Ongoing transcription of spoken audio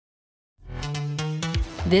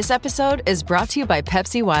This episode is brought to you by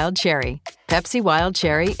Pepsi Wild Cherry. Pepsi Wild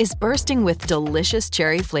Cherry is bursting with delicious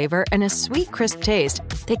cherry flavor and a sweet, crisp taste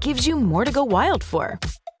that gives you more to go wild for.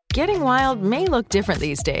 Getting wild may look different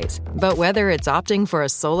these days, but whether it's opting for a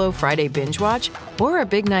solo Friday binge watch or a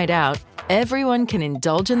big night out, everyone can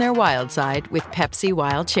indulge in their wild side with Pepsi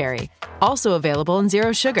Wild Cherry. Also available in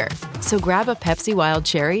Zero Sugar. So grab a Pepsi Wild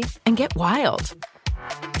Cherry and get wild.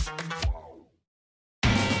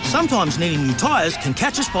 Sometimes needing new tyres can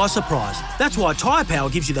catch us by surprise. That's why Tyre Power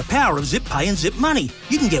gives you the power of zip pay and zip money.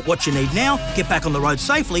 You can get what you need now, get back on the road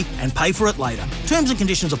safely and pay for it later. Terms and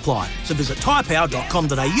conditions apply. So visit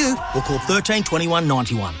tyrepower.com.au or call 13 21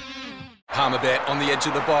 91. Palmerbet on the edge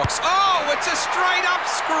of the box. Oh, it's a straight-up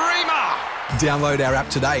screamer! Download our app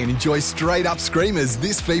today and enjoy straight-up screamers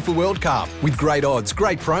this FIFA World Cup with great odds,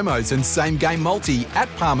 great promos and same-game multi at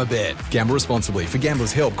Palmerbet. Gamble responsibly. For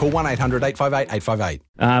Gamblers' Help, call 1-800-858-858.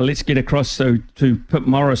 Let's get across to Pip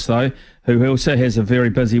Morris, though, who also has a very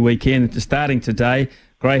busy weekend starting today.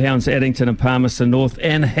 Greyhounds, Addington and Palmerston North,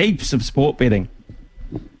 and heaps of sport betting.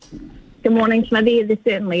 Good morning, Smithy. There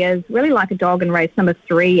certainly is. Really like a dog in race number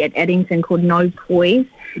 3 at Addington called No Poise.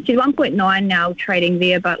 She's 1.9 now trading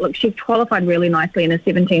there, but look, she's qualified really nicely in a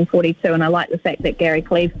 17.42, and I like the fact that Gary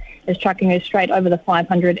Cleve is chucking her straight over the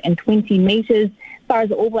 520 metres. As far as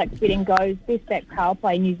the All Blacks betting goes, best back power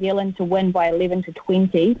play New Zealand to win by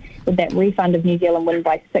 11-20, with that refund of New Zealand win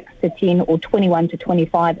by 6-10 or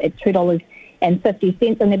 21-25 at $2.50.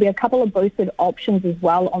 And there'll be a couple of boosted options as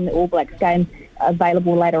well on the All Blacks game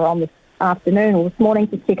available later on this afternoon or this morning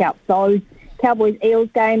to check out those. Cowboys-Eels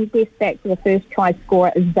game, best back for the first try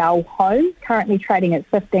scorer is Val Holmes, currently trading at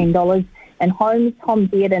 $15. And Holmes, Tom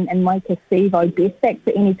Dearden and Micah Sevo, best back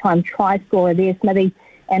for any-time try scorer there, Smithy.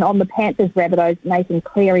 And on the Panthers-Rabbitohs, Nathan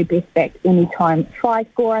Cleary, best back any-time try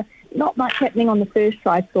scorer. Not much happening on the first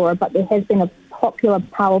try scorer, but there has been a popular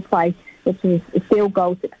power play, which is a field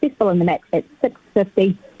goal successful in the match at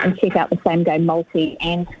 $6.50. And check out the same game multi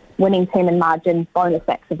and winning team and margin bonus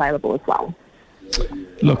backs available as well.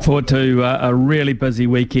 Look forward to a really busy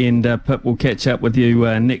weekend. Pip, will catch up with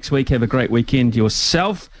you next week. Have a great weekend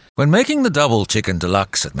yourself. When making the double chicken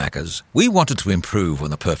deluxe at Macca's, we wanted to improve on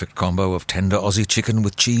the perfect combo of tender Aussie chicken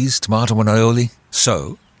with cheese, tomato and aioli.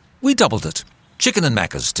 So, we doubled it. Chicken and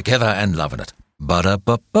Macca's, together and loving it.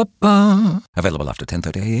 Ba-da-ba-ba-ba. Available after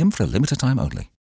 10:30am for a limited time only.